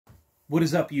What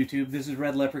is up, YouTube? This is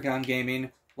Red Leprechaun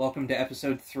Gaming. Welcome to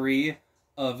episode 3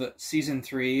 of season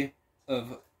 3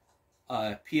 of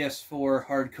PS4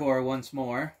 Hardcore once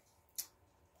more.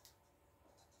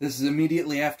 This is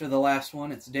immediately after the last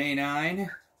one. It's day 9.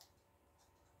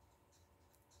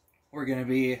 We're going to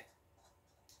be,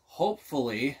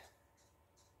 hopefully,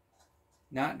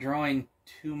 not drawing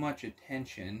too much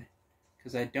attention,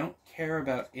 because I don't care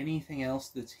about anything else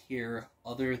that's here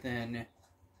other than...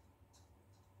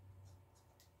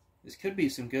 This could be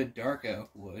some good dark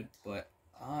oak wood, but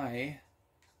I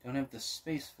don't have the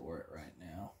space for it right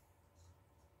now.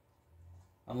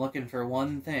 I'm looking for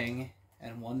one thing,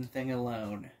 and one thing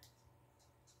alone.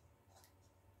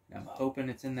 And I'm hoping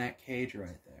it's in that cage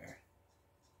right there.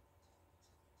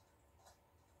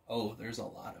 Oh, there's a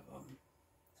lot of them.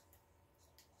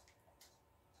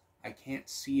 I can't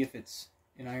see if it's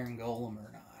an iron golem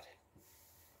or not.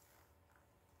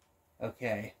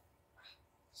 Okay.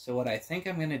 So what I think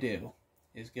I'm going to do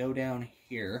is go down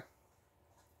here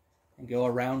and go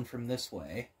around from this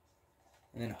way.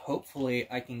 And then hopefully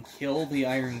I can kill the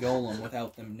iron golem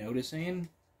without them noticing.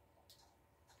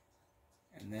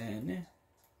 And then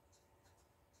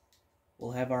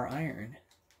we'll have our iron.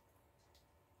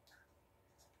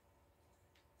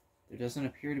 There doesn't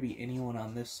appear to be anyone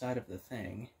on this side of the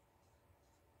thing.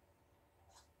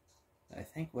 I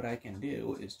think what I can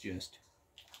do is just...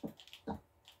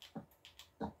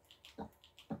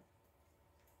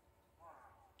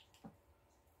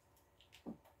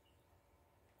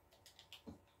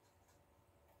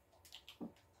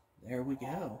 There we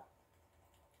go.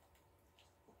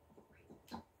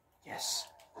 Yes.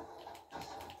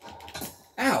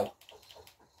 Ow!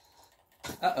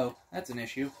 Uh-oh, that's an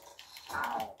issue.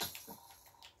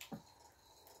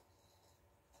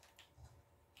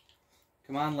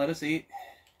 Come on, let us eat.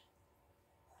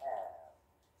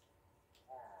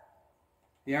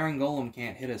 The iron golem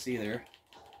can't hit us either.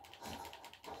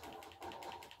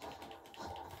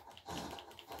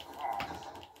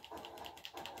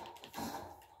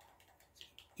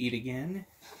 Eat again.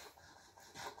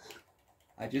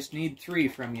 I just need 3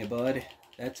 from you, bud.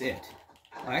 That's it.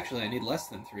 Well, actually, I need less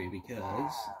than 3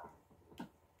 because...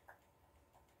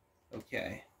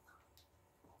 Okay.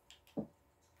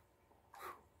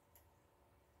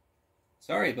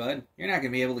 Sorry, bud. You're not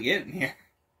going to be able to get in here.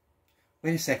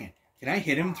 Wait a second. Can I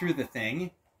hit him through the thing?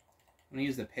 I'm going to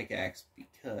use the pickaxe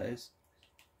because...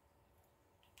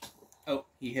 Oh,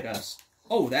 he hit us.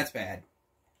 Oh, that's bad.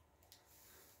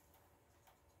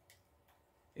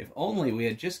 If only we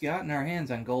had just gotten our hands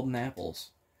on golden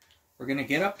apples. We're going to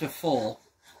get up to full,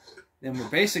 then we're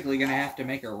basically going to have to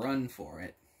make a run for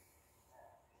it.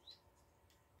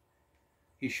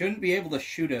 He shouldn't be able to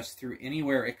shoot us through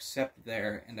anywhere except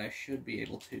there, and I should be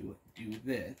able to do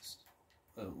this.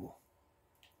 Oh.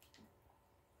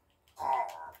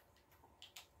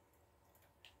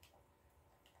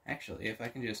 Actually, if I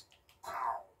can just...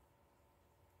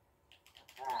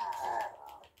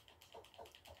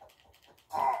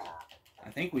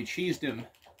 I think we cheesed him.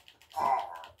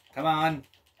 Come on,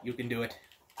 you can do it.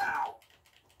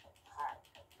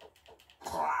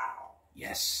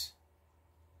 Yes.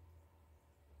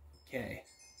 Okay.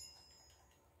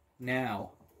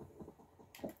 Now,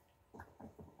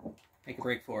 make a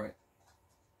break for it.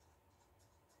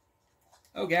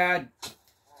 Oh God.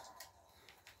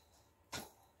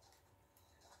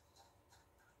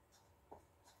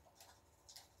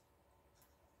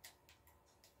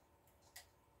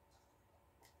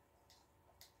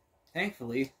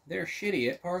 Thankfully, they're shitty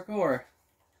at parkour.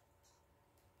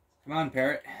 Come on,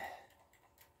 parrot.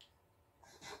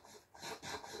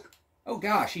 Oh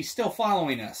gosh, he's still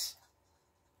following us.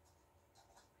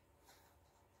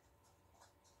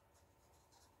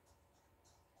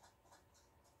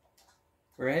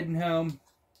 We're heading home.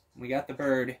 We got the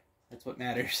bird. That's what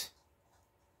matters.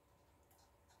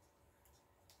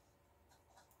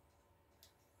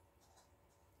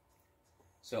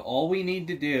 So all we need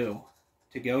to do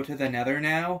to go to the Nether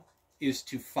now is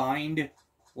to find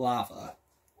lava.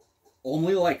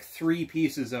 Only like 3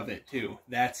 pieces of it, too.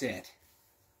 That's it.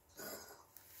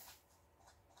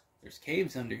 There's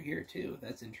caves under here, too.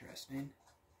 That's interesting.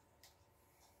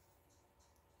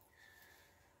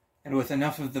 And with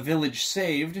enough of the village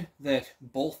saved, that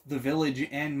both the village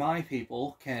and my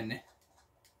people can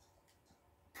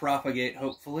propagate,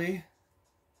 hopefully,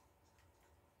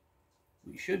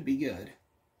 we should be good.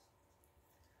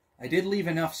 I did leave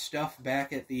enough stuff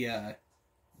back at the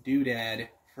doodad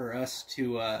for us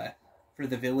to, for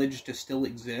the village to still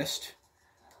exist.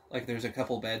 Like there's a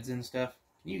couple beds and stuff.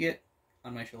 Can you get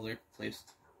on my shoulder, please,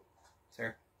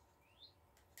 sir?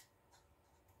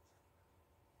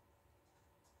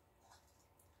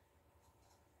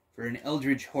 For an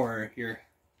eldritch horror, you're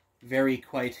very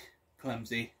quite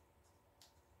clumsy.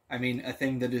 I mean, a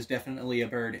thing that is definitely a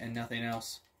bird and nothing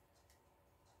else.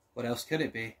 What else could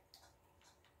it be?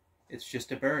 It's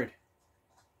just a bird.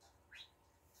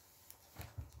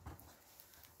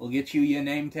 We'll get you your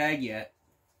name tag yet.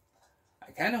 I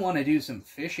kind of want to do some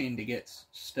fishing to get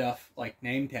stuff like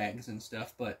name tags and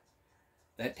stuff, but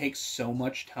that takes so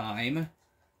much time.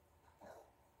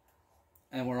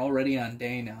 And we're already on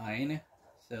day 9.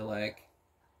 So, like...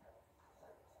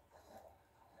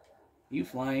 You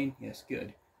flying? Yes,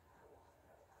 good.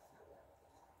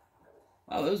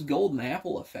 Wow, those golden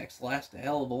apple effects last a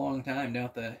hell of a long time,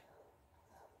 don't they?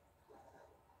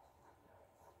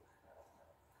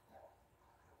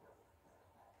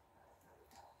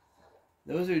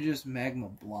 Those are just magma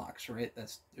blocks, right?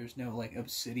 There's no, like,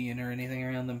 obsidian or anything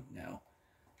around them? No.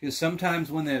 Because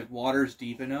sometimes when the water's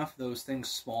deep enough, those things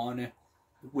spawn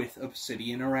with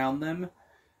obsidian around them.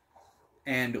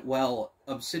 And while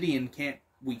obsidian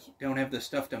we don't have the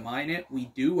stuff to mine it, we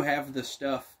do have the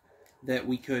stuff that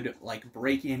we could, like,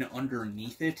 break in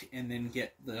underneath it and then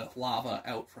get the lava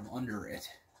out from under it.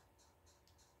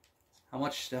 How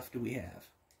much stuff do we have?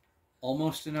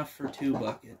 Almost enough for 2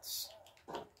 buckets.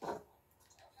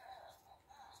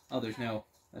 Oh, there's no...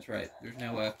 That's right. There's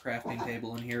no crafting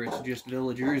table in here. It's just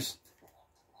villagers.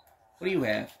 What do you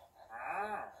have?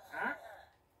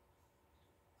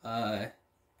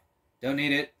 Don't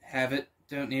need it. Have it.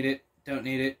 Don't need it. Don't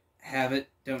need it. Have it.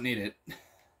 Don't need it.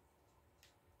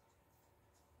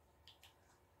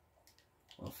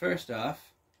 Well, first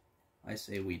off, I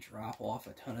say we drop off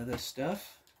a ton of this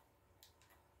stuff.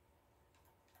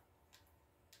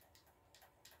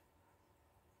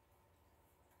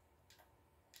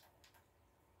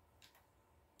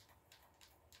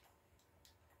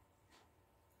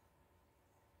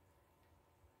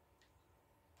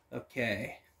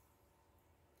 Okay.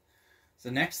 So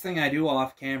the next thing I do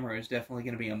off camera is definitely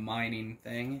going to be a mining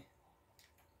thing.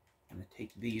 I'm going to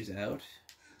take these out.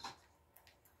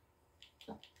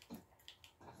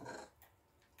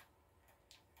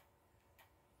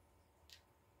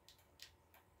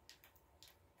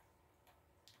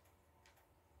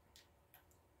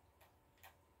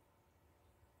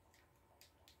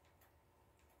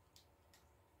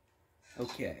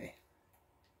 Okay.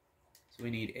 So we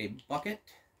need a bucket.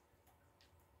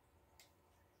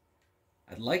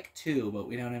 I'd like 2, but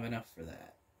we don't have enough for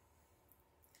that.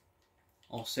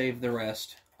 I'll save the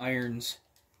rest. Iron's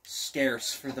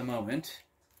scarce for the moment.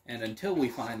 And until we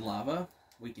find lava,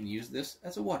 we can use this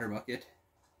as a water bucket.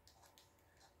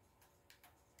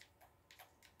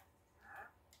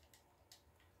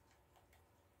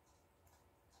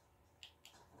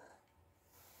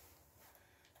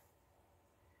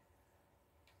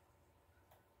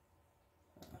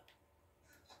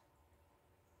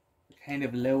 Kind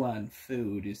of low on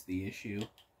food is the issue.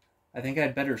 I think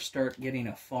I'd better start getting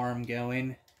a farm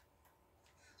going.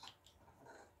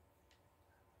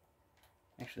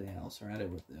 Actually, I'll surround it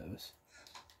with those.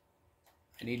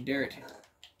 I need dirt.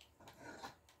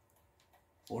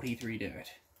 43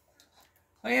 dirt.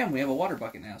 Oh yeah, and we have a water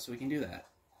bucket now, so we can do that.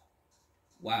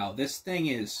 Wow, this thing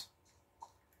is...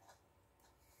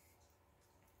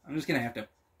 I'm just gonna have to,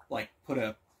 like, put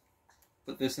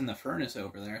this in the furnace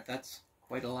over there. That's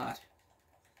quite a lot.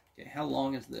 Okay, how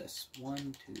long is this?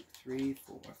 1, 2, 3,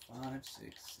 4, 5,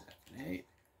 6, 7, 8.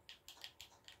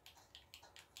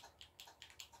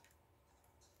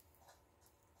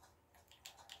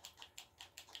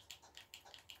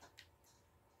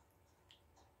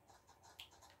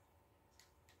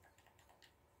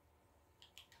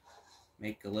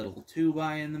 Make a little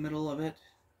 2x in the middle of it.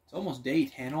 It's almost day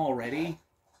 10 already.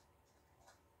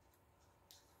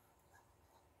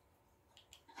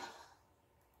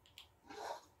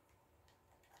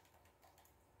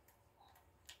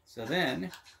 So then,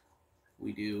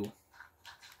 we do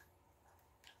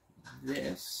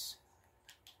this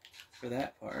for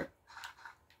that part,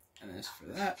 and this for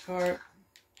that part.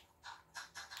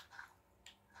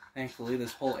 Thankfully,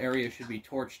 this whole area should be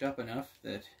torched up enough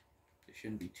that it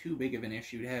shouldn't be too big of an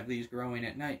issue to have these growing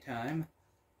at nighttime.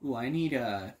 Ooh, I need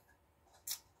a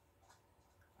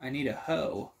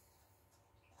hoe.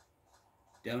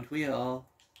 Don't we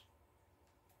all?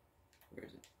 Where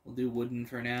is it? We'll do wooden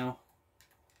for now.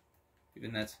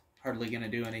 Even that's hardly going to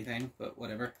do anything, but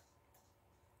whatever.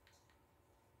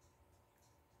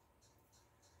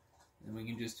 Then we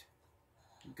can just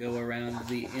go around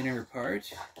the inner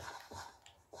part.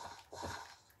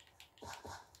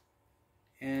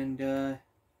 And,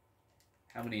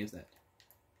 how many is that?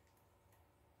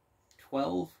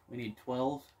 12? We need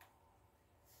 12.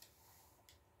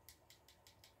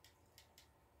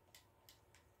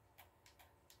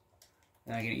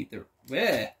 Not gonna eat the...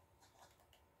 Bleh.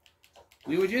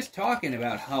 We were just talking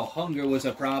about how hunger was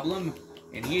a problem,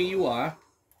 and here you are,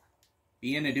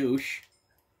 being a douche.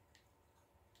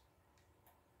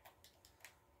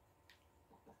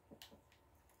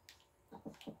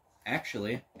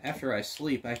 Actually, after I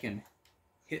sleep, I can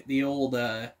hit the old,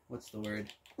 what's the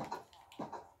word?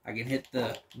 I can hit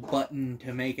the button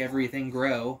to make everything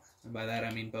grow. And by that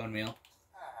I mean bone meal.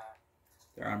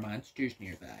 There are monsters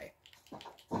nearby.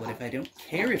 But what if I don't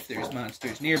care if there's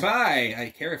monsters nearby? I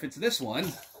care if it's this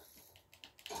one.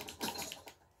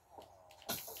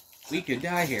 We could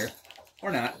die here.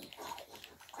 Or not.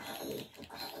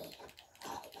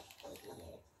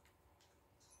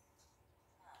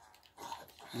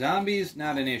 Zombies,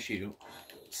 not an issue.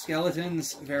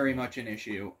 Skeletons, very much an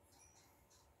issue.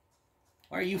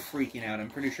 Why are you freaking out? I'm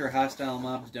pretty sure hostile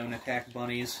mobs don't attack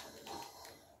bunnies.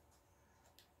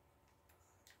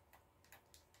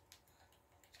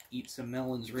 Eat some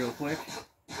melons real quick.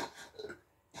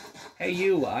 Hey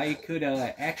you, I could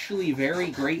actually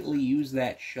very greatly use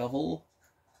that shovel.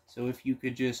 So if you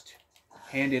could just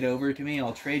hand it over to me,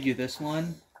 I'll trade you this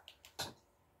one.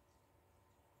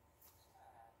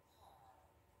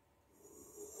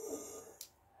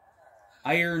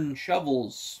 Iron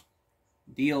shovels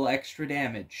deal extra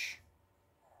damage.